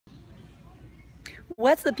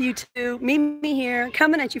What's up, YouTube? Mimi here,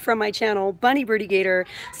 coming at you from my channel, Bunny Birdy Gator.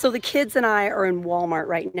 So the kids and I are in Walmart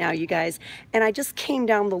right now, you guys, and I just came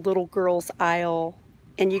down the little girls aisle,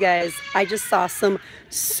 and you guys, I just saw some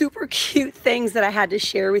super cute things that I had to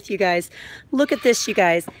share with you guys. Look at this, you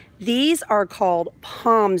guys. These are called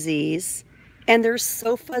Pomsies, and they're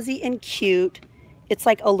so fuzzy and cute. It's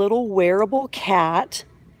like a little wearable cat.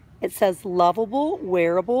 It says lovable,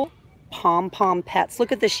 wearable, pom-pom pets.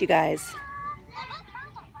 Look at this, you guys.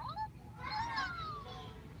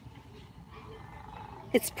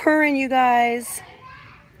 It's purring, you guys.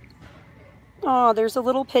 Oh, there's a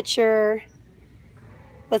little picture.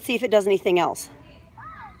 Let's see if it does anything else.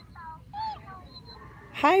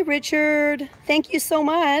 Hi, Richard. Thank you so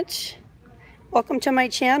much. Welcome to my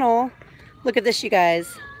channel. Look at this, you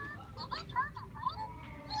guys.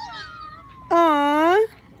 Aww.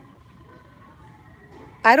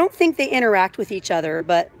 I don't think they interact with each other,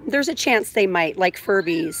 but there's a chance they might, like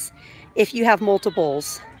Furbies, if you have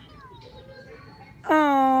multiples.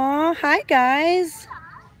 Oh, hi guys.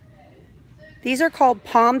 These are called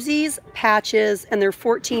Pomsies patches, and they're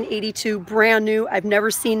 $14.82, brand new. I've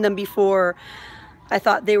never seen them before. I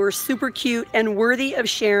thought they were super cute and worthy of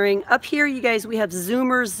sharing. Up here, you guys, we have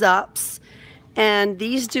Zoomer Zups, and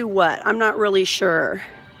these do what? I'm not really sure.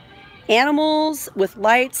 Animals with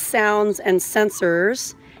lights, sounds, and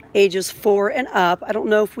sensors, ages 4 and up. I don't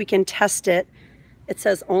know if we can test it. It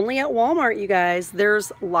says only at Walmart, you guys.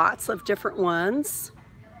 There's lots of different ones.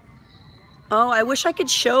 Oh, I wish I could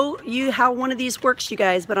show you how one of these works, you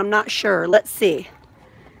guys, but I'm not sure. Let's see.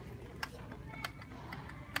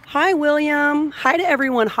 Hi, William. Hi to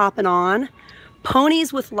everyone hopping on.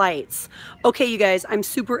 Ponies with lights. Okay, you guys, I'm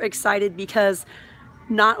super excited because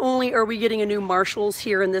not only are we getting a new Marshalls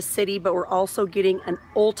here in this city, but we're also getting an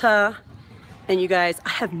Ulta. And you guys, I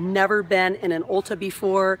have never been in an Ulta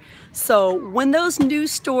before. So when those new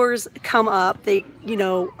stores come up, they,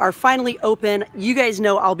 are finally open, you guys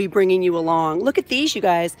know I'll be bringing you along. Look at these, you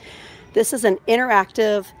guys. This is an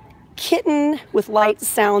interactive kitten with lights,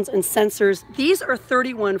 sounds, and sensors. These are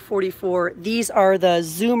 $31.44. These are the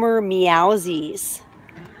Zoomer Meowsies.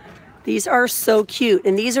 These are so cute.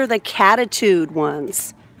 And these are the Catitude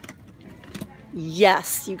ones.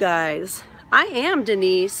 Yes, you guys. I am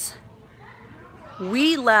Denise.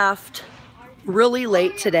 We left really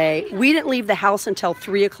late today. We didn't leave the house until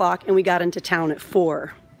 3 o'clock, and we got into town at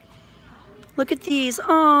 4. Look at these.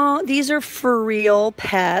 Oh, these are for real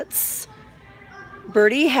pets.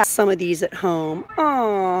 Birdy has some of these at home.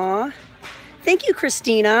 Aw. Thank you,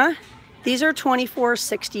 Christina. These are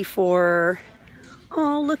 $24.64.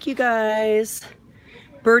 Oh, look, you guys.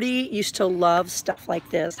 Birdy used to love stuff like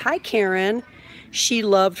this. Hi, Karen. She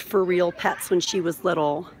loved for real pets when she was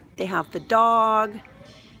little. They have the dog.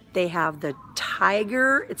 They have the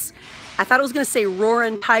tiger. I thought it was going to say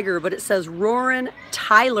Roaring Tiger, but it says Roaring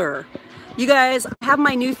Tyler. You guys, I have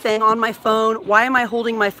my new thing on my phone. Why am I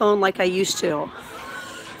holding my phone like I used to?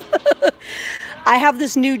 I have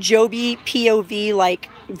this new Joby POV like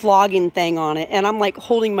vlogging thing on it, and I'm like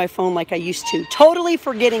holding my phone like I used to, totally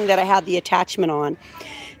forgetting that I had the attachment on.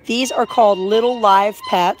 These are called Little Live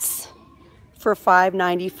Pets for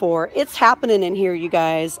 $5.94. It's happening in here, you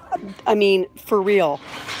guys. I mean, for real.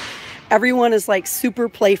 Everyone is like super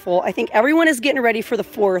playful. I think everyone is getting ready for the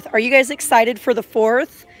 4th. Are you guys excited for the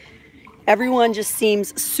 4th? Everyone just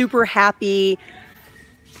seems super happy.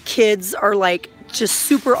 Kids are like just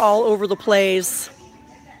super all over the place.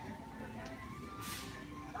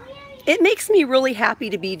 It makes me really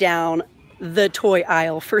happy to be down the toy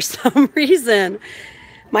aisle for some reason.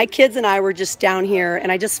 My kids and I were just down here, and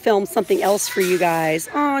I just filmed something else for you guys.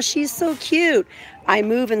 Oh, she's so cute. I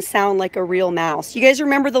move and sound like a real mouse. You guys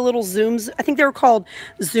remember the little Zooms? I think they were called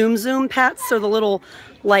Zoom pets, or the little,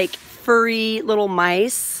 like, furry little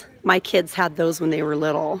mice. My kids had those when they were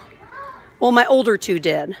little. Well, my older two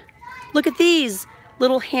did. Look at these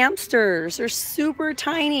little hamsters. They're super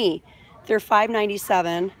tiny. They're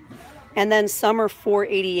 $5.97, and then some are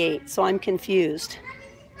 $4.88, so I'm confused.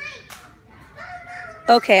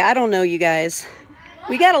 Okay, I don't know, you guys.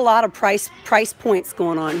 We got a lot of price points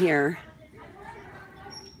going on here.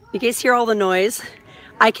 You guys hear all the noise?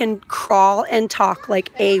 I can crawl and talk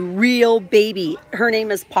like a real baby. Her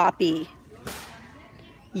name is Poppy.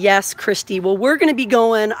 Yes, Christy. Well, we're going to be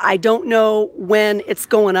going. I don't know when it's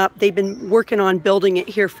going up. They've been working on building it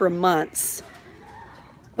here for months.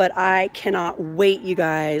 But I cannot wait, you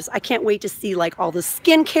guys. I can't wait to see like all the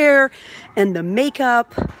skincare and the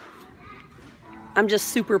makeup. I'm just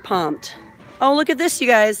super pumped. Oh, look at this, you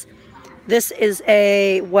guys. This is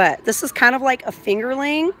a, what? This is kind of like a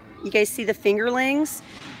fingerling. You guys see the fingerlings?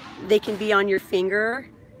 They can be on your finger.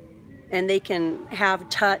 and they can have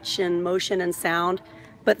touch and motion and sound.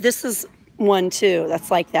 But this is one too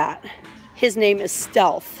that's like that. His name is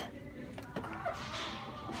Stealth.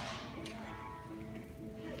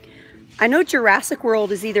 I know Jurassic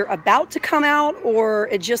World is either about to come out or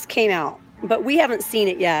it just came out, but we haven't seen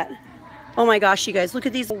it yet. Oh my gosh, you guys, look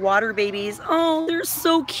at these water babies. Oh, they're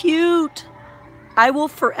so cute. I will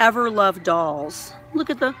forever love dolls. Look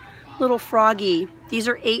at the little froggy. These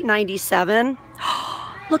are $8.97.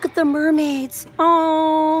 Look at the mermaids.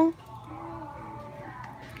 Oh.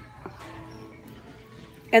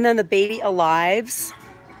 And then the baby alives.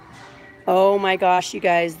 Oh my gosh, you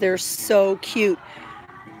guys, they're so cute.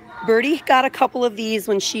 Birdy got a couple of these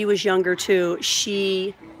when she was younger too.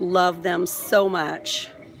 She loved them so much.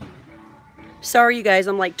 Sorry, you guys,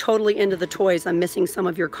 I'm like totally into the toys. I'm missing some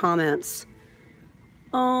of your comments.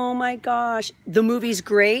 Oh my gosh, the movie's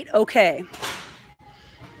great. Okay.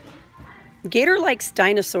 Gator likes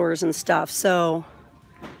dinosaurs and stuff, so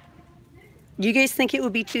do you guys think it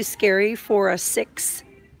would be too scary for a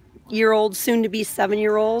 6-year-old, soon to be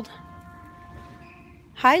 7-year-old?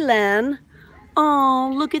 Hi, Len.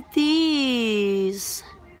 Oh, look at these.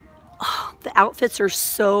 Oh, the outfits are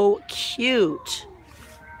so cute.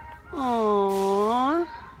 Aww.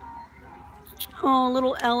 Oh,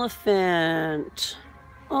 little elephant.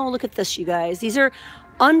 Oh, look at this, you guys. These are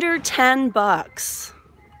under 10 bucks.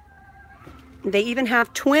 They even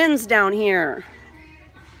have twins down here.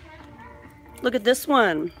 Look at this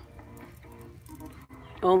one.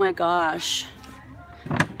 Oh my gosh.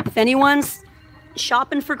 If anyone's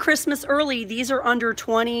shopping for Christmas early, these are under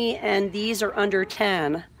 20 and these are under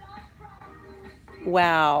 10.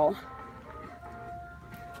 Wow.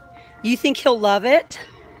 You think he'll love it?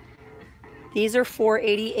 These are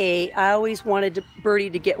 $4.88. I always wanted Birdy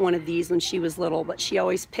to get one of these when she was little, but she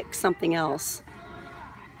always picked something else.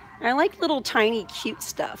 I like little tiny cute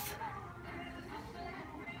stuff.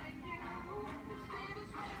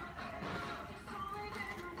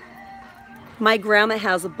 My grandma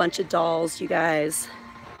has a bunch of dolls, you guys.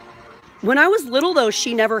 When I was little though,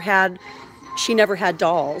 she never had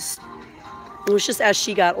dolls. It was just as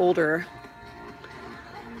she got older.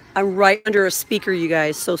 I'm right under a speaker, you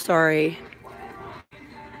guys, so sorry.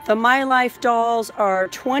 The My Life dolls are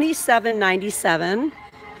 $27.97.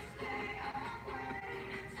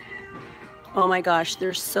 Oh my gosh,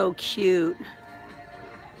 they're so cute.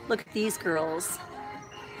 Look at these girls.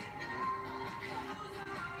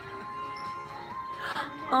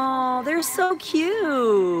 Oh, they're so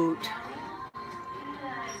cute.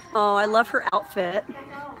 Oh, I love her outfit.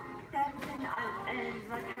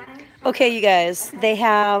 Okay, you guys, they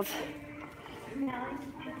have,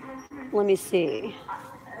 let me see.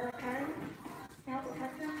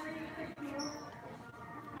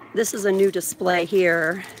 This is a new display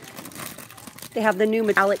here. They have the new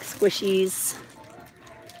metallic squishies.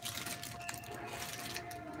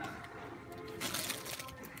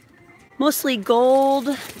 Mostly gold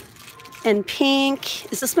and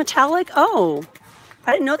pink. Is this metallic? Oh,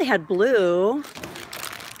 I didn't know they had blue.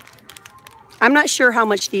 I'm not sure how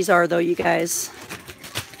much these are though, you guys.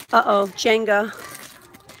 Uh-oh, Jenga.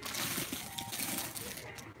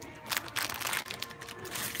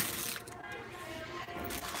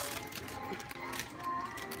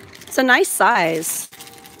 It's a nice size.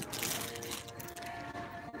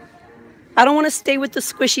 I don't want to stay with the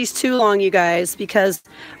squishies too long, you guys, because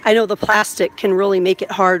I know the plastic can really make it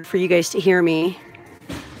hard for you guys to hear me.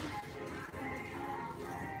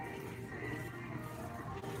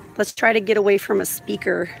 Let's try to get away from a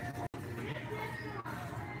speaker.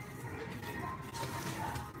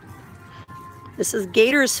 This is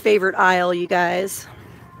Gator's favorite aisle, you guys.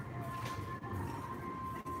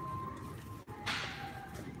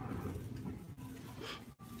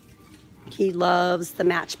 He loves the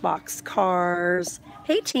Matchbox cars.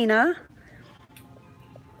 Hey, Tina.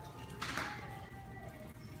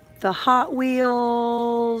 The Hot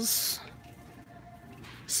Wheels.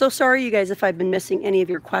 So sorry, you guys, if I've been missing any of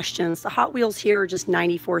your questions. The Hot Wheels here are just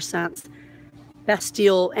 94 cents. Best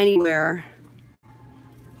deal anywhere.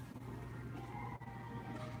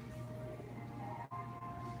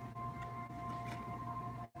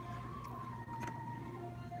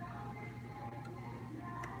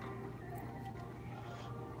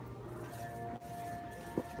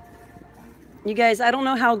 You guys, I don't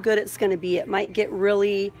know how good it's going to be. It might get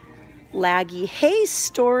really laggy. Hey,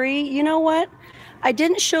 Story, you know what? I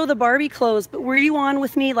didn't show the Barbie clothes, but were you on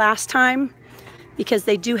with me last time? Because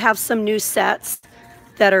they do have some new sets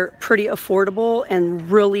that are pretty affordable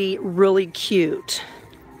and really, really cute.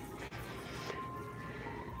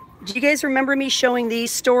 Do you guys remember me showing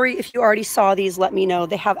these? Story, if you already saw these, let me know.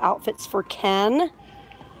 They have outfits for Ken.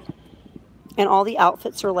 And all the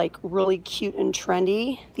outfits are like really cute and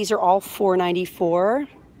trendy. These are all $4.94.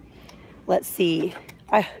 Let's see.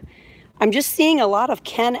 I'm just seeing a lot of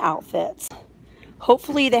Ken outfits.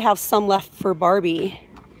 Hopefully they have some left for Barbie.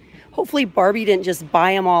 Hopefully Barbie didn't just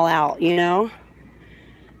buy them all out, you know?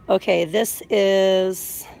 Okay, this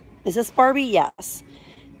is this Barbie? Yes.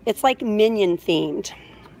 It's like Minion themed.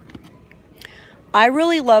 I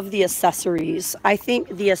really love the accessories. I think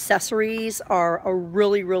the accessories are a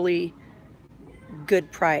really, really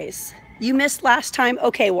good price. You missed last time?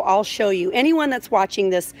 Okay, well, I'll show you. Anyone that's watching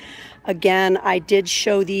this, again, I did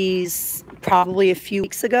show these probably a few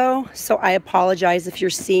weeks ago, so I apologize if you're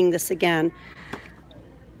seeing this again.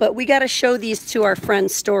 But we got to show these to our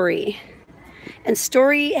friend Story. And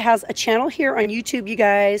Story has a channel here on YouTube, you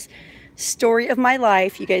guys. Story of My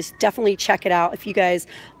Life. You guys definitely check it out. If you guys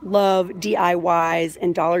love DIYs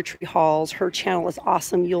and Dollar Tree hauls, her channel is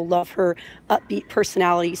awesome. You'll love her upbeat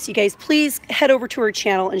personality. So you guys, please head over to her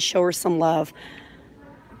channel and show her some love.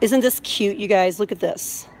 Isn't this cute, you guys? Look at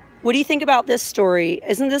this. What do you think about this Story?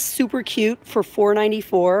 Isn't this super cute for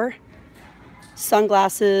 $4.94?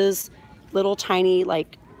 Sunglasses, little tiny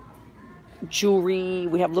like jewelry.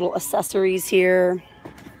 We have little accessories here.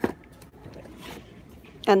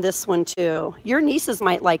 And this one too. Your nieces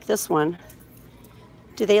might like this one.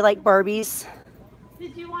 Do they like Barbies?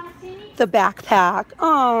 Did you want to see me? The backpack.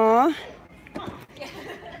 Aww.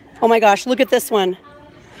 Oh my gosh, look at this one.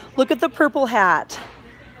 Look at the purple hat.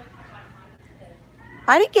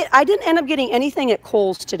 I didn't end up getting anything at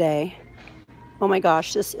Kohl's today. Oh my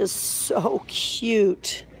gosh, this is so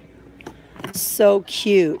cute. So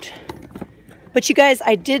cute. But you guys,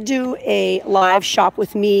 I did do a live shop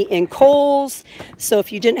with me in Kohl's. So if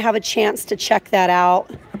you didn't have a chance to check that out,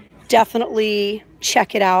 definitely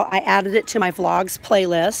check it out. I added it to my vlogs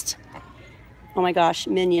playlist. Oh my gosh,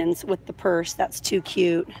 Minions with the purse. That's too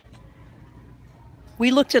cute.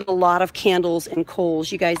 We looked at a lot of candles in Kohl's.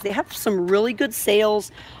 You guys, they have some really good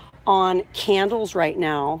sales on candles right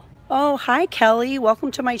now. Oh, hi, Kelly.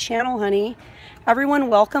 Welcome to my channel, honey. Everyone,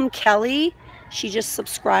 welcome Kelly. She just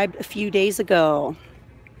subscribed a few days ago.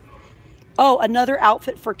 Oh, another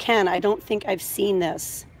outfit for Ken. I don't think I've seen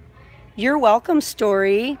this. You're welcome,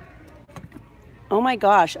 Story. Oh my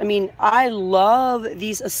gosh. I mean, I love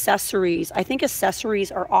these accessories. I think accessories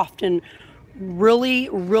are often really,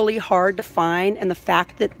 really hard to find. And the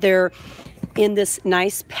fact that they're in this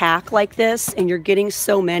nice pack like this and you're getting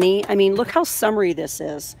so many. I mean, look how summery this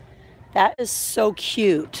is. That is so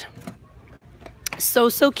cute. So,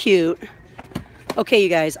 so cute. Okay, you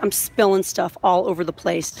guys, I'm spilling stuff all over the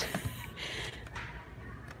place.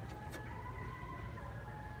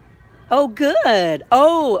 Oh, good.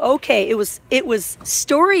 Oh, okay. It was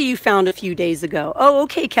Story you found a few days ago. Oh,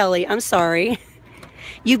 okay, Kelly. I'm sorry.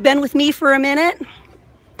 You've been with me for a minute?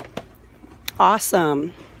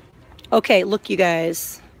 Awesome. Okay, look, you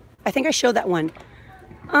guys. I think I showed that one.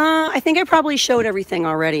 I think I probably showed everything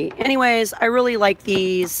already. Anyways, I really like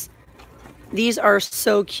these. These are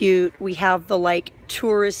so cute. We have the like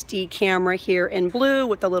touristy camera here in blue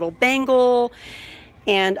with a little bangle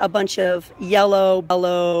and a bunch of yellow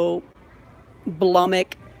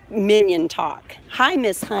Blummick Minion talk. Hi,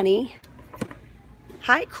 Miss Honey.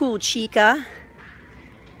 Hi, cool chica.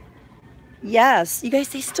 Yes, you guys,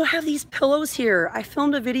 they still have these pillows here. I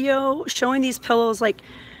filmed a video showing these pillows like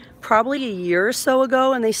probably a year or so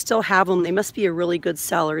ago, and they still have them. They must be a really good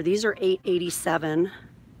seller. These are $8.87.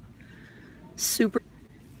 Super.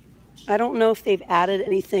 I don't know if they've added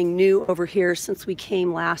anything new over here since we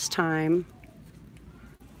came last time.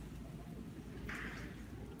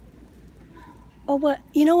 Oh, what?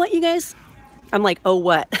 You know what, you guys? I'm like, oh,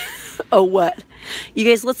 what? Oh, what? You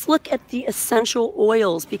guys, let's look at the essential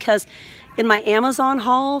oils, because in my Amazon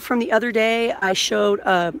haul from the other day, I showed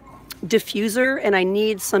a diffuser and I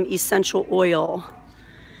need some essential oil.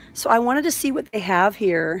 So I wanted to see what they have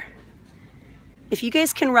here. If you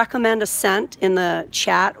guys can recommend a scent in the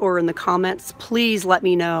chat or in the comments, please let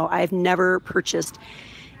me know. I've never purchased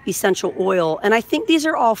essential oil. And I think these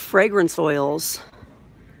are all fragrance oils.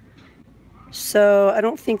 So I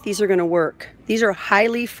don't think these are going to work. These are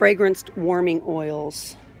highly fragranced warming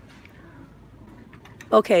oils.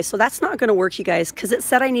 Okay, so that's not going to work, you guys, because it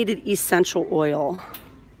said I needed essential oil.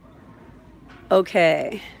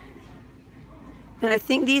 Okay. And I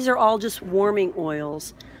think these are all just warming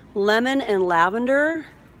oils. Lemon and lavender.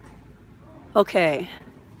 Okay.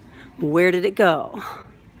 Where did it go?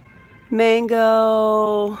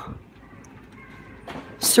 Mango.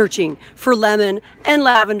 Searching for lemon and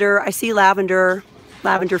lavender. I see lavender.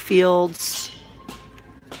 Lavender fields.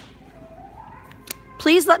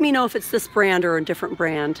 Please let me know if it's this brand or a different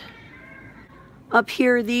brand. Up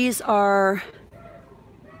here, these are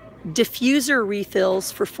diffuser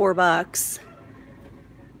refills for $4.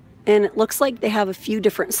 And it looks like they have a few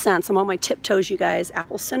different scents. I'm on my tiptoes, you guys.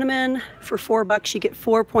 Apple cinnamon for $4. You get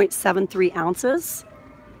 4.73 ounces.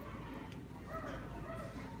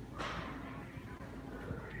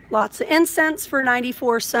 Lots of incense for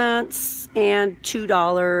 94 cents and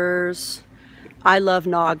 $2. I love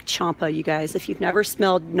Nog Champa, you guys. If you've never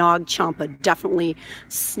smelled Nog Champa, definitely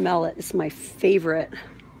smell it. It's my favorite.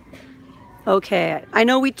 Okay, I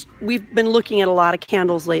know we've been looking at a lot of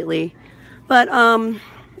candles lately, but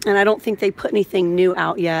and I don't think they put anything new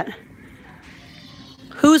out yet.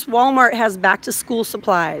 Whose Walmart has back to school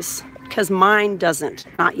supplies? Because mine doesn't,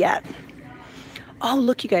 not yet. Oh,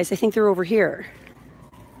 look, you guys, I think they're over here.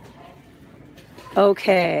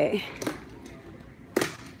 Okay.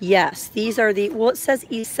 Yes, these are the, well, it says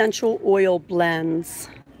essential oil blends.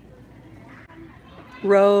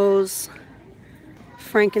 Rose,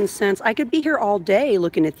 frankincense. I could be here all day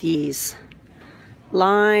looking at these.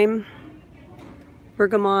 Lime,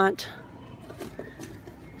 bergamot,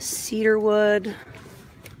 cedarwood.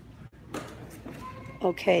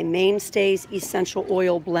 Okay, Mainstays essential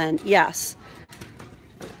oil blend. Yes.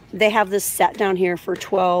 They have this set down here for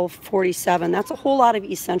 $12.47. That's a whole lot of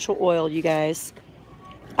essential oil, you guys.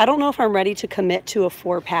 I don't know if I'm ready to commit to a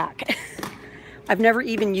 4-pack. I've never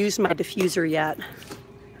even used my diffuser yet.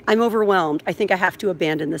 I'm overwhelmed. I think I have to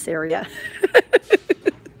abandon this area.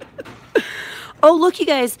 Oh, look, you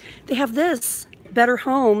guys. They have this. Better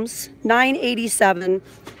Homes, $9.87,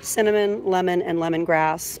 cinnamon, lemon, and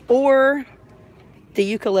lemongrass. Or the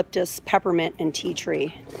eucalyptus, peppermint, and tea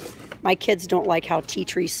tree. My kids don't like how tea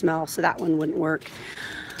trees smell, so that one wouldn't work.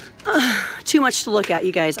 Too much to look at,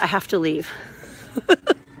 you guys. I have to leave.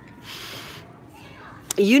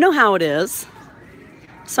 You know how it is.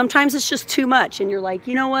 Sometimes it's just too much, and you're like,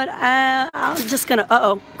 you know what? I'm just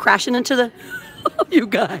gonna, crashing into the, you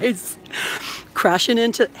guys. Crashing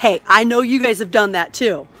into, hey, I know you guys have done that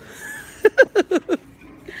too.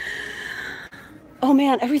 Oh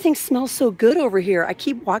man, everything smells so good over here. I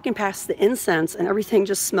keep walking past the incense and everything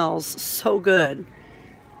just smells so good.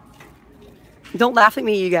 Don't laugh at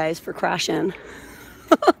me, you guys, for crashing.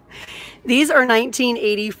 These are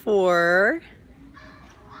 $19.84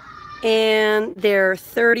 and they're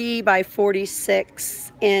 30 by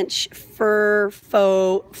 46 inch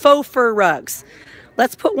faux fur rugs.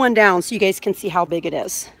 Let's put one down so you guys can see how big it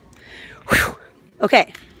is. Whew.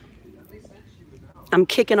 Okay, I'm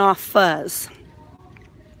kicking off fuzz.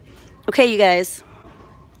 Okay, you guys,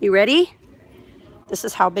 you ready? This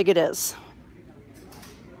is how big it is.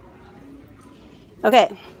 Okay,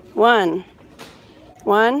 one,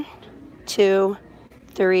 2,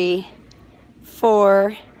 3,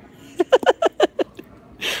 4,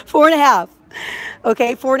 4.5.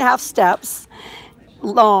 Okay, 4.5 steps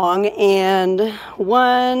long, and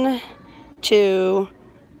 1, 2,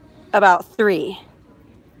 about 3.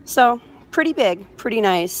 So pretty big, pretty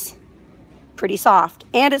nice. Pretty soft,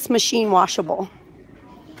 and it's machine washable.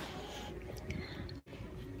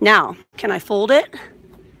 Now, can I fold it?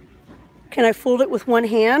 Can I fold it with one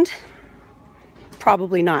hand?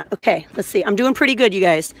 Probably not. Okay, let's see. I'm doing pretty good, you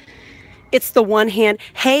guys. It's the one hand.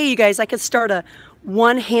 Hey, you guys, I could start a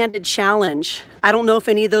one-handed challenge. I don't know if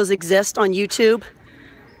any of those exist on YouTube,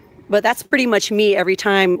 but that's pretty much me every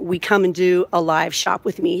time we come and do a live shop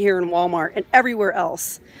with me here in Walmart and everywhere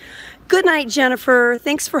else. Good night, Jennifer.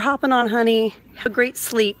 Thanks for hopping on, honey. Have a great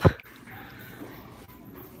sleep.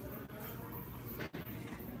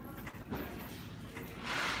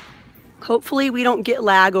 Hopefully we don't get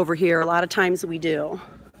lag over here. A lot of times we do.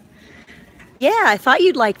 Yeah, I thought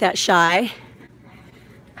you'd like that, Shy.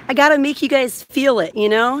 I gotta make you guys feel it, you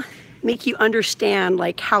know? Make you understand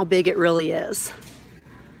like how big it really is.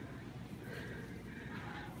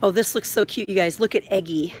 Oh, this looks so cute, you guys. Look at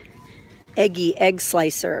Eggy. Eggy egg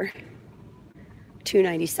slicer.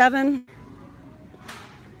 $2.97.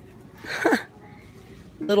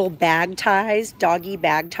 Little bag ties, doggy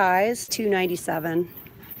bag ties, $2.97.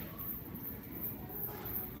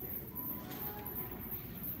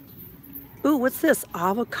 Ooh, what's this?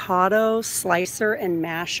 Avocado slicer and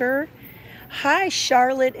masher. Hi,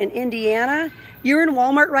 Charlotte in Indiana. You're in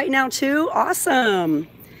Walmart right now too? Awesome.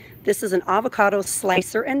 This is an avocado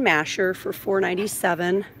slicer and masher for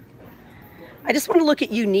 $4.97. I just want to look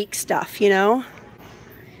at unique stuff, you know?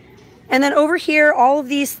 And then over here, all of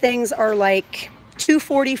these things are like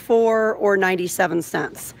 $2.44 or 97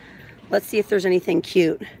 cents. Let's see if there's anything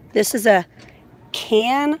cute. This is a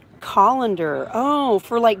can colander. Oh,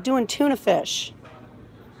 for like doing tuna fish.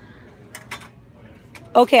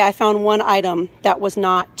 Okay, I found one item that was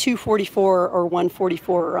not $2.44 or $1.44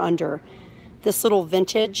 or under. this little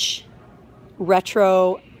vintage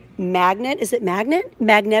retro magnet. Is it magnet?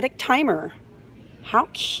 Magnetic timer. How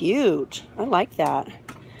cute. I like that.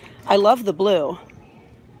 I love the blue.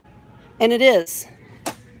 And it is.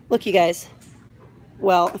 Look, you guys.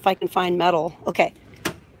 Well, if I can find metal. Okay.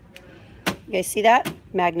 You guys see that?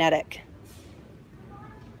 Magnetic.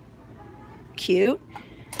 Cute.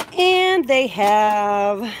 And they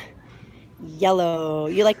have yellow.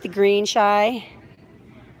 You like the green, Shy?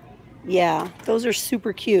 Yeah, those are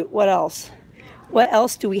super cute. What else? What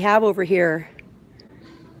else do we have over here?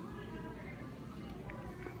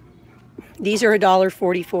 These are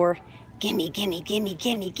 $1.44. Gimme, gimme, gimme,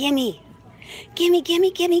 gimme, gimme. Gimme,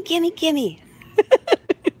 gimme, gimme, gimme, gimme.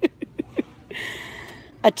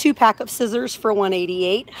 A 2-pack of scissors for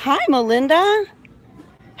 $1.88. Hi, Melinda.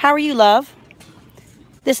 How are you, love?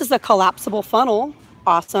 This is a collapsible funnel.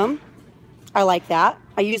 Awesome. I like that.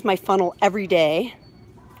 I use my funnel every day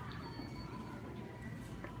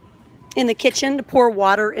in the kitchen to pour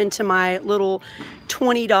water into my little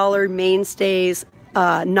 $20 Mainstays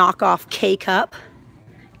knockoff K-cup.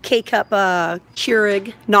 K-cup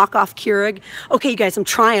Keurig, knockoff Keurig. Okay, you guys, I'm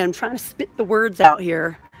trying to spit the words out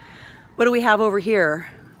here. What do we have over here?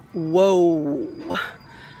 Whoa,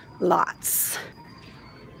 lots.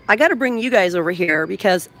 I got to bring you guys over here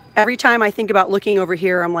because every time I think about looking over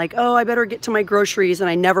here, I'm like, oh, I better get to my groceries, and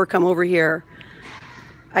I never come over here.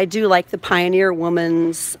 I do like the Pioneer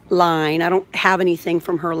Woman's line. I don't have anything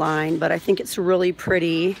from her line, but I think it's really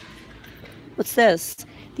pretty. What's this?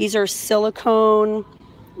 These are silicone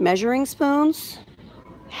measuring spoons.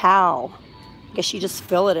 How? I guess you just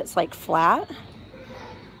fill it. It's like flat.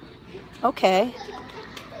 Okay.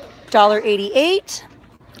 $1.88.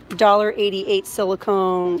 $1.88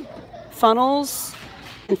 silicone funnels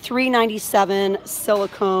and $3.97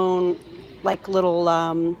 silicone like little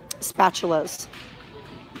spatulas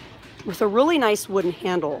with a really nice wooden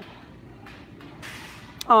handle.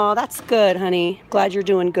 Oh, that's good, honey. Glad you're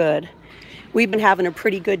doing good. We've been having a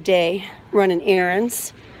pretty good day running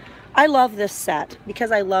errands. I love this set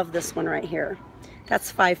because I love this one right here.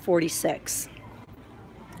 That's $5.46.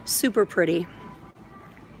 Super pretty.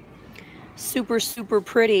 Super, super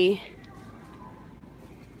pretty.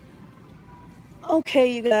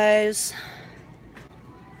 Okay, you guys.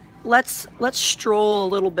 Let's stroll a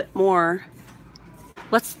little bit more.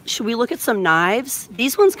 Should we look at some knives?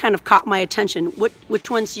 These ones kind of caught my attention. Which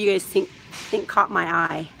ones do you guys think caught my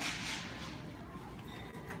eye?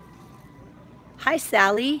 Hi,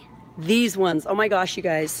 Sally. These ones. Oh my gosh, you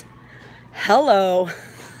guys. Hello.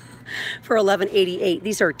 For $11.88.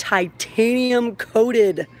 These are titanium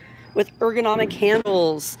coated with ergonomic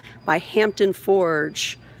handles by Hampton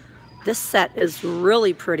Forge. This set is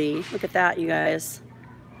really pretty. Look at that, you guys.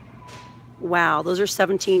 Wow, those are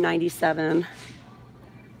 $17.97.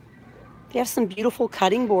 They have some beautiful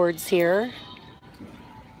cutting boards here.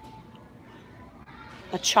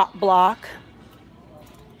 A chop block.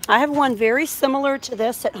 I have one very similar to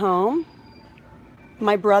this at home.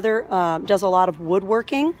 My brother does a lot of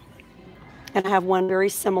woodworking, and I have one very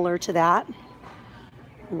similar to that.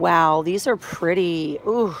 Wow, these are pretty.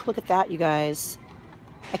 Ooh, look at that, you guys.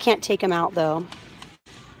 I can't take them out though,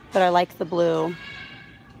 but I like the blue.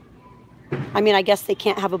 I mean, I guess they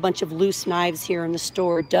can't have a bunch of loose knives here in the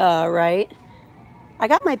store, duh, right? I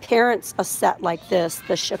got my parents a set like this,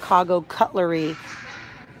 the Chicago Cutlery,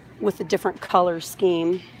 with a different color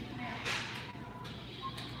scheme.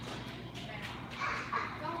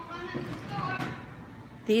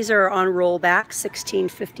 These are on rollback,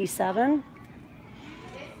 $16.57.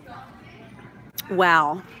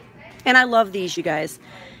 Wow. And I love these, you guys.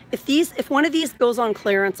 If one of these goes on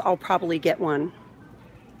clearance, I'll probably get one.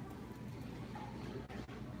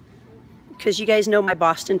 Because you guys know my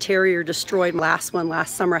Boston Terrier destroyed my last one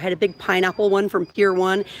last summer. I had a big pineapple one from Pier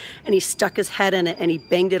 1, and he stuck his head in it, and he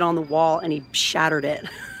banged it on the wall, and he shattered it.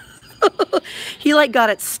 He like got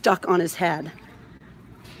it stuck on his head.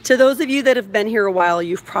 To those of you that have been here a while,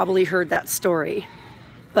 you've probably heard that story,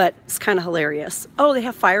 but it's kind of hilarious. Oh, they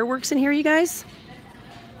have fireworks in here, you guys?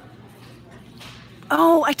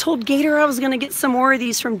 Oh, I told Gator I was going to get some more of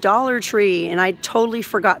these from Dollar Tree, and I totally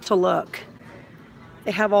forgot to look.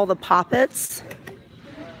 They have all the poppets.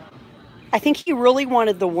 I think he really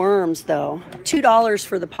wanted the worms, though. $2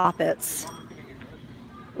 for the poppets.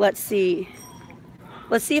 Let's see.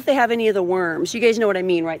 Let's see if they have any of the worms. You guys know what I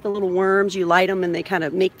mean, right? The little worms, you light them and they kind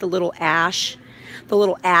of make the little ash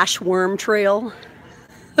worm trail.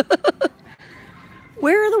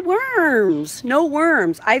 Where are the worms? No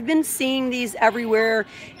worms. I've been seeing these everywhere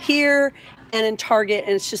here and in Target,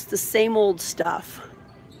 and it's just the same old stuff.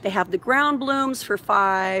 They have the ground blooms for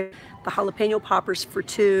 $5, the jalapeno poppers for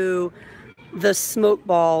 $2, the smoke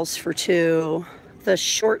balls for $2, the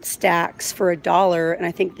short stacks for $1, and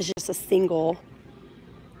I think this is just a single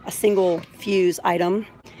fuse item,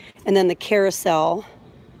 and then the carousel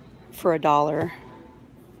for $1.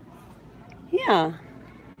 Yeah.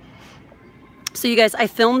 So you guys, I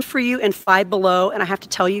filmed for you in Five Below, and I have to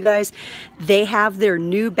tell you guys, they have their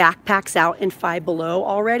new backpacks out in Five Below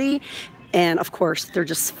already. And of course, they're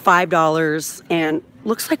just $5. And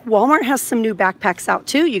looks like Walmart has some new backpacks out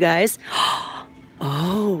too, you guys.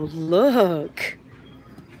 Oh, look.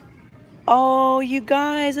 Oh, you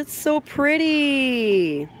guys, it's so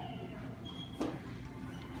pretty.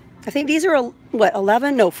 I think these are, what,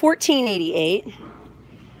 11? No, $14.88.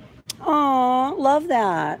 Oh, love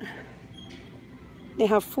that. They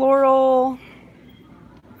have floral.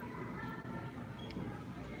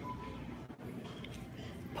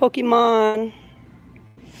 Pokemon.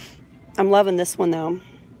 I'm loving this one though.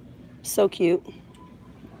 So cute.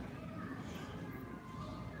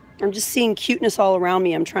 I'm just seeing cuteness all around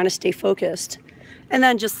me. I'm trying to stay focused. And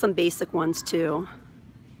then just some basic ones too.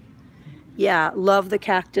 Yeah, love the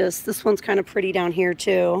cactus. This one's kind of pretty down here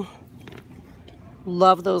too.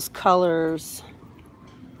 Love those colors.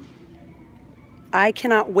 I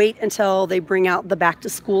cannot wait until they bring out the back to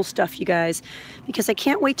school stuff, you guys, because I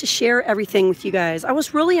can't wait to share everything with you guys. I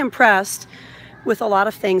was really impressed with a lot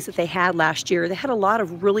of things that they had last year. They had a lot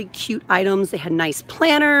of really cute items. They had nice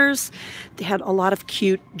planners. They had a lot of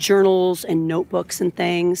cute journals and notebooks and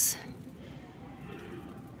things.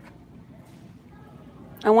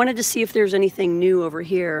 I wanted to see if there's anything new over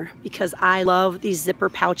here because I love these zipper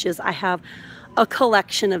pouches. I have a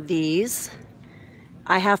collection of these.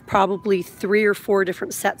 I have probably 3 or 4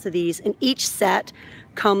 different sets of these, and each set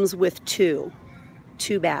comes with two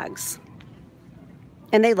bags.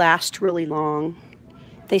 And they last really long.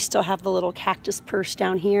 They still have the little cactus purse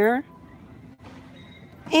down here.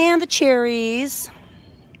 And the cherries.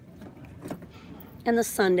 And the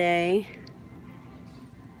sundae.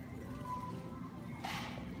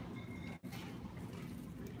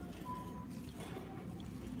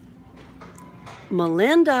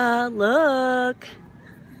 Melinda, look.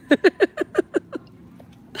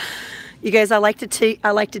 You guys, I like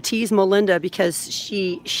to tease Melinda because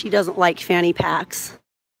she doesn't like fanny packs.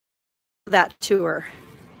 That to her.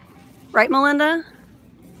 Right, Melinda?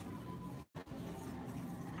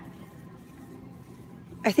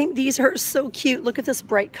 I think these are so cute. Look at this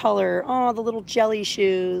bright color. Oh, the little jelly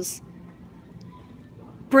shoes.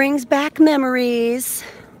 Brings back memories.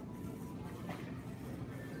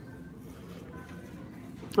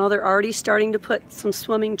 Well, they're already starting to put some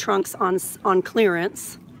swimming trunks on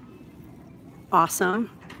clearance. Awesome.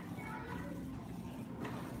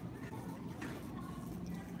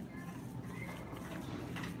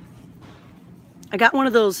 I got one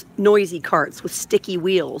of those noisy carts with sticky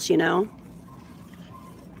wheels, you know.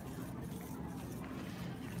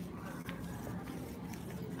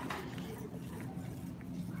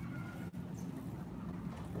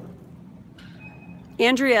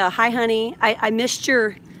 Andrea, hi honey. I missed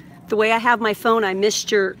the way I have my phone, I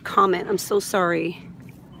missed your comment. I'm so sorry.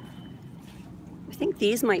 I think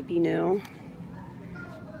these might be new.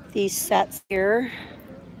 These sets here.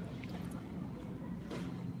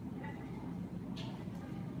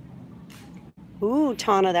 Ooh,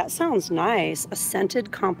 Tana, that sounds nice. A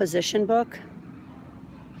scented composition book.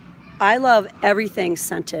 I love everything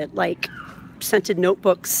scented, like scented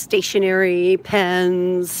notebooks, stationery,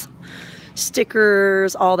 pens,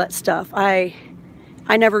 stickers, all that stuff. I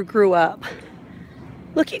never grew up.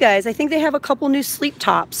 Look, you guys, I think they have a couple new sleep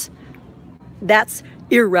tops. That's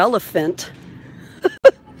irrelevant.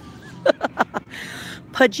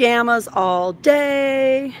 Pajamas all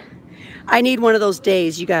day. I need one of those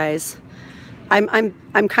days, you guys. I'm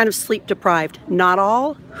kind of sleep deprived. Not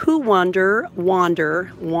all who wander.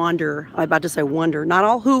 I'm about to say wonder. Not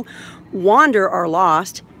all who wander are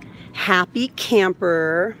lost. Happy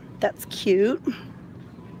camper. That's cute.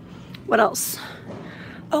 What else?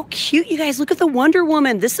 Oh, cute, you guys. Look at the Wonder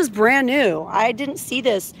Woman. This is brand new. I didn't see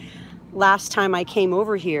this last time I came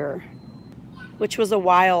over here, which was a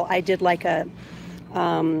while. I did like a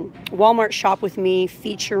Walmart shop with me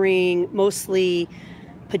featuring mostly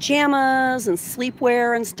pajamas and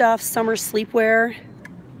sleepwear and stuff, summer sleepwear.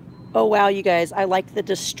 Oh, wow, you guys. I like the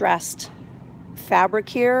distressed fabric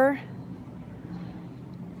here.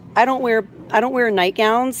 I don't wear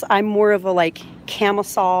nightgowns. I'm more of a like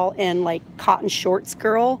camisole and like cotton shorts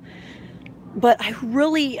girl, but I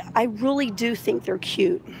really do think they're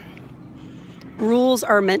cute. Rules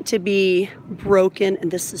are meant to be broken,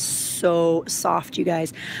 and this is so soft, you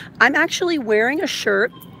guys. I'm actually wearing a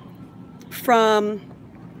shirt from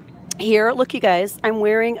Here, look, you guys, I'm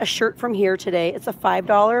wearing a shirt from here today. It's a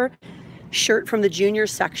 $5 shirt from the junior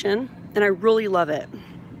section, and I really love it.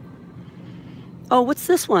 Oh, what's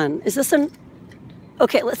this one? Is this an...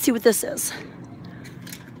 Okay, let's see what this is.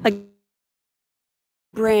 A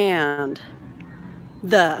brand.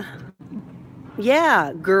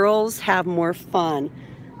 Yeah, girls have more fun.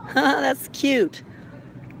 That's cute.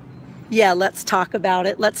 Yeah, let's talk about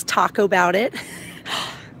it. Let's talk about it.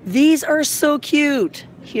 These are so cute.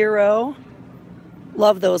 Hero.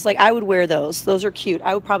 Love those. Like, I would wear those. Those are cute.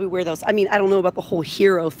 I would probably wear those. I mean, I don't know about the whole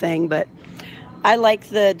hero thing, but I like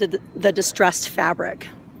the distressed fabric.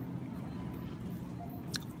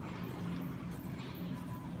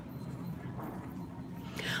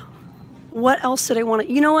 What else did I want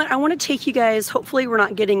to... You know what? I want to take you guys... Hopefully we're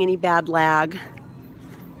not getting any bad lag.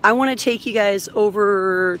 I want to take you guys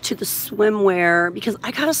over to the swimwear because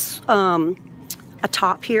I got a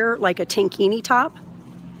top here, like a tankini top.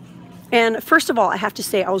 And first of all, I have to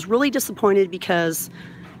say I was really disappointed because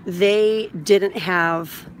they didn't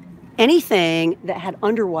have anything that had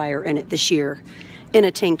underwire in it this year in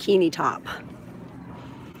a tankini top.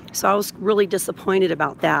 So I was really disappointed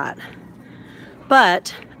about that.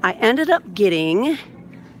 But I ended up getting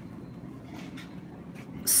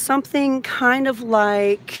something kind of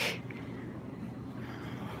like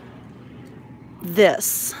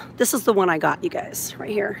this. This is the one I got, you guys, right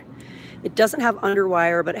here. It doesn't have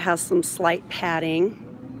underwire, but it has some slight padding.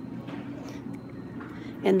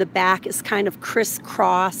 And the back is kind of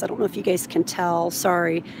crisscross. I don't know if you guys can tell,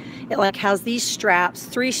 sorry. It like has these straps,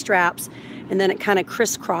 3 straps, and then it kind of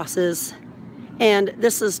crisscrosses. And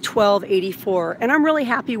this is $12.84, and I'm really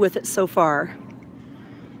happy with it so far.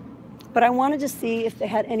 But I wanted to see if they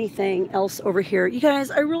had anything else over here. You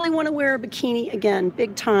guys, I really want to wear a bikini again,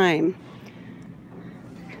 big time.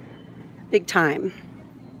 Big time.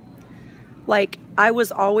 Like, I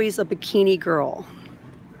was always a bikini girl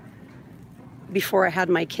before I had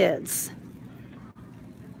my kids.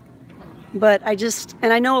 But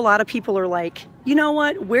and I know a lot of people are like, you know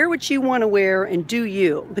what, wear what you want to wear and do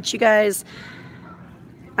you. But you guys,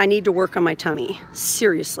 I need to work on my tummy,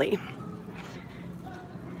 seriously.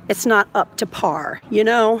 It's not up to par, you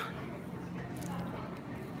know?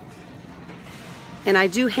 And I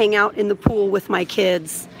do hang out in the pool with my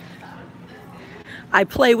kids. I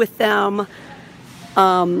play with them.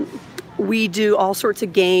 We do all sorts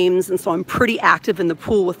of games, and so I'm pretty active in the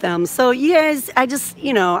pool with them. So you guys, I just,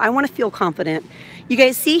 you know, I want to feel confident. You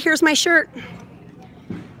guys see, here's my shirt.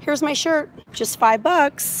 Here's my shirt, just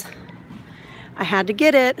 $5. I had to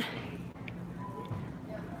get it.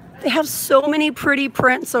 They have so many pretty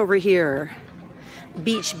prints over here.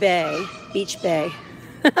 Beach Bay, Beach Bay.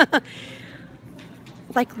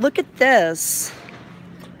 Like, look at this.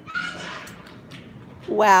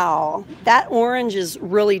 Wow, that orange is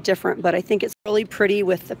really different, but I think it's really pretty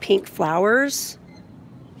with the pink flowers.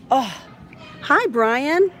 Oh, hi,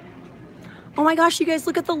 Brian. Oh my gosh, you guys,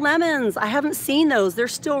 look at the lemons. I haven't seen those. They're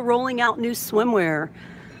still rolling out new swimwear.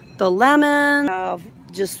 The lemon,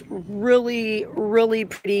 just really, really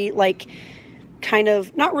pretty, like kind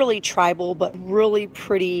of, not really tribal, but really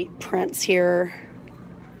pretty prints here.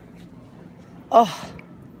 Oh,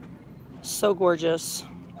 so gorgeous.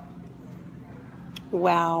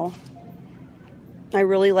 Wow. I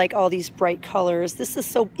really like all these bright colors. This is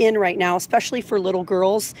so in right now, especially for little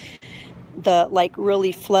girls. The like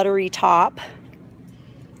really fluttery top.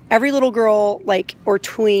 Every little girl, like, or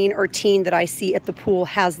tween or teen that I see at the pool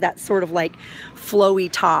has that sort of like flowy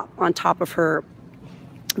top on top of her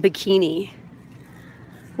bikini.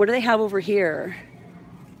 What do they have over here?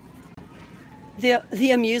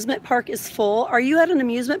 The amusement park is full. Are you at an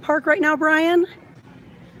amusement park right now, Brian?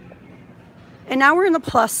 And now we're in the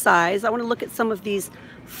plus size. I want to look at some of these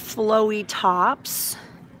flowy tops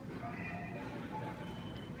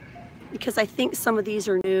because I think some of these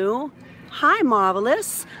are new. Hi,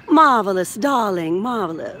 Marvelous. Marvelous, darling,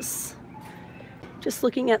 marvelous. Just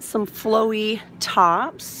looking at some flowy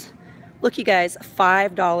tops. Look, you guys,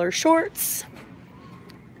 $5 shorts,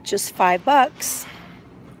 just $5.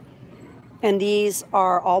 And these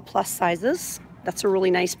are all plus sizes. That's a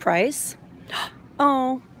really nice price.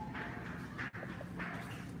 Oh,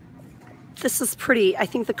 this is pretty. I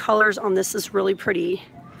think the colors on this is really pretty.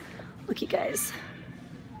 Look, you guys.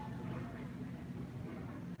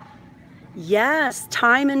 Yes,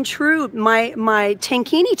 Time and True. My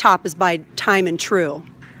tankini top is by Time and True.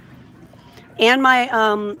 And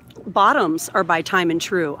my bottoms are by Time and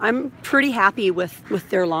True. I'm pretty happy with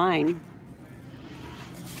their line.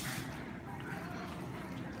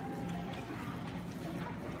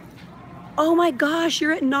 Oh my gosh,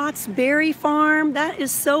 you're at Knott's Berry Farm. That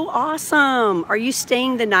is so awesome. Are you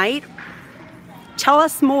staying the night? Tell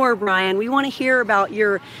us more, Brian. We want to hear about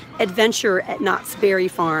your adventure at Knott's Berry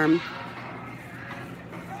Farm.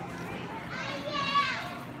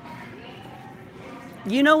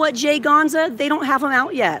 You know what, Jay Gonza? They don't have them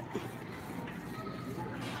out yet.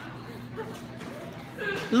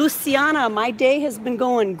 Luciana, my day has been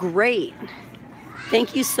going great.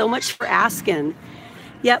 Thank you so much for asking.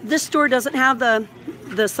 Yep, this store doesn't have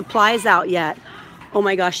the supplies out yet. Oh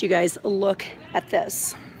my gosh, you guys, look at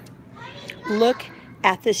this. Look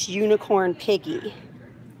at this unicorn piggy.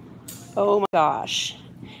 Oh my gosh.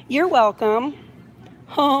 You're welcome.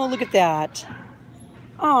 Oh, look at that.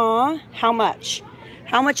 Aw, how much?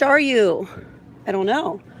 How much are you? I don't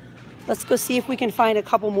know. Let's go see if we can find a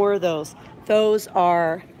couple more of those. Those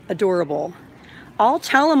are adorable. I'll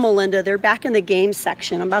tell them, Melinda, they're back in the game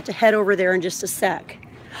section. I'm about to head over there in just a sec.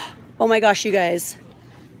 Oh my gosh, you guys.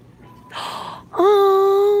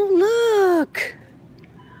 Oh, look.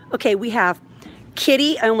 Okay, we have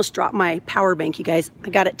Kitty. I almost dropped my power bank, you guys. I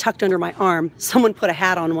got it tucked under my arm. Someone put a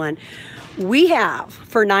hat on one. We have,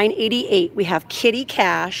 for $9.88, we have Kitty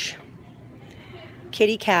Cash.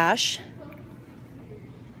 Kitty Cash.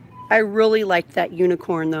 I really like that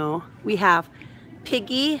unicorn though. We have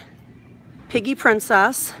Piggy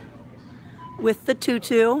Princess with the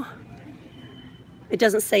tutu. It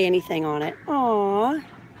doesn't say anything on it. Aww.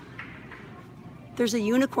 There's a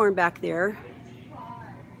unicorn back there.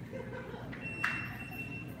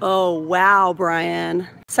 Oh, wow, Brian.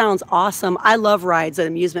 Sounds awesome. I love rides at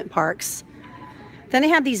amusement parks. Then they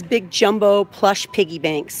have these big jumbo plush piggy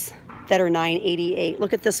banks that are $9.88.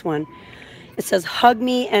 Look at this one. It says, hug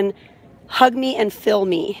me and fill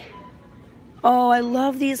me. Oh, I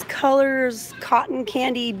love these colors. Cotton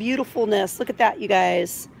candy beautifulness. Look at that, you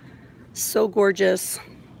guys. So gorgeous.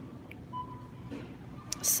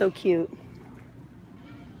 So cute.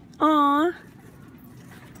 Aw.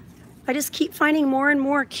 I just keep finding more and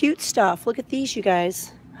more cute stuff. Look at these, you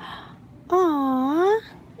guys. Aw.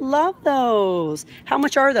 Love those. How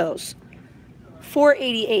much are those?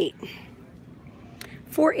 $4.88.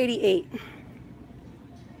 $4.88.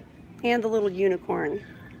 And the little unicorn.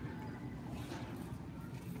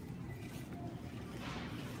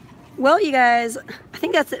 Well, you guys, I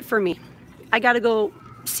think that's it for me. I gotta go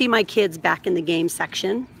see my kids back in the game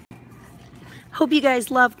section. Hope you guys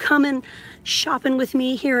love coming shopping with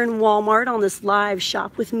me here in Walmart on this live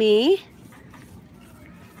shop with me.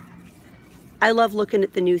 I love looking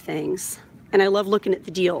at the new things and I love looking at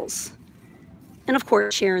the deals. And of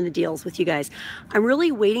course, sharing the deals with you guys. I'm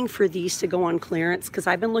really waiting for these to go on clearance because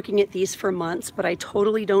I've been looking at these for months, but I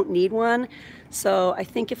totally don't need one. So I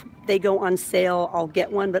think if they go on sale, I'll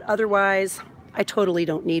get one, but otherwise, I totally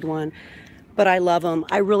don't need one. But I love them.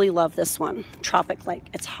 I really love this one. Tropic Like.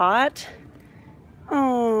 It's hot.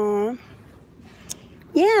 Oh,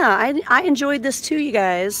 yeah, I enjoyed this too, you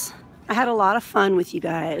guys. I had a lot of fun with you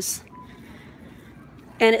guys.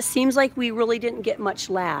 And it seems like we really didn't get much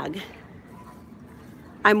lag.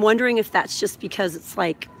 I'm wondering if that's just because it's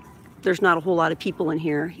like there's not a whole lot of people in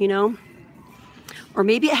here, you know? Or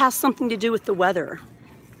maybe it has something to do with the weather.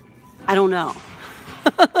 I don't know.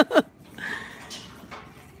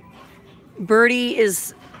 Birdy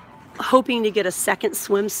is hoping to get a second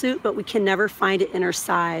swimsuit, but we can never find it in her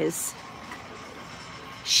size.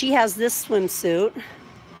 She has this swimsuit.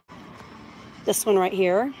 This one right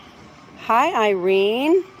here. Hi,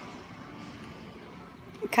 Irene.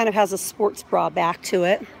 It kind of has a sports bra back to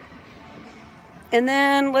it. And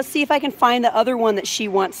then let's see if I can find the other one that she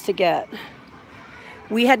wants to get.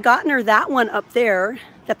 We had gotten her that one up there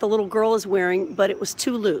that the little girl is wearing, but it was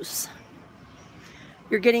too loose.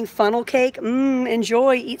 You're getting funnel cake?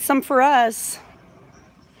 Enjoy. Eat some for us.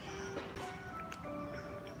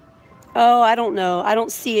 Oh, I don't know. I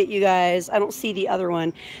don't see it, you guys. I don't see the other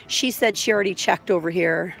one. She said she already checked over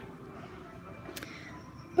here.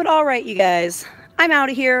 But all right, you guys. I'm out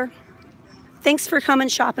of here. Thanks for coming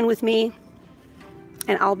shopping with me.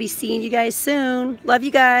 And I'll be seeing you guys soon. Love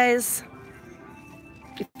you guys.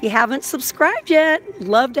 If you haven't subscribed yet,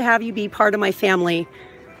 love to have you be part of my family.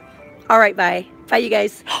 All right, bye. Bye, you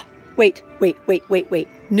guys. Wait.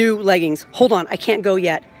 New leggings. Hold on, I can't go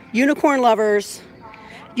yet. Unicorn lovers.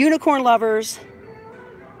 Unicorn lovers.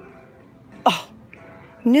 Oh,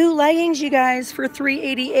 new leggings, you guys, for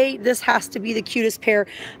 $3.88. This has to be the cutest pair.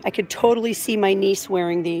 I could totally see my niece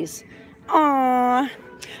wearing these. Aww.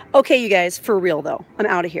 Okay, you guys, for real though. I'm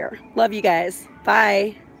out of here. Love you guys.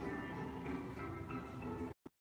 Bye.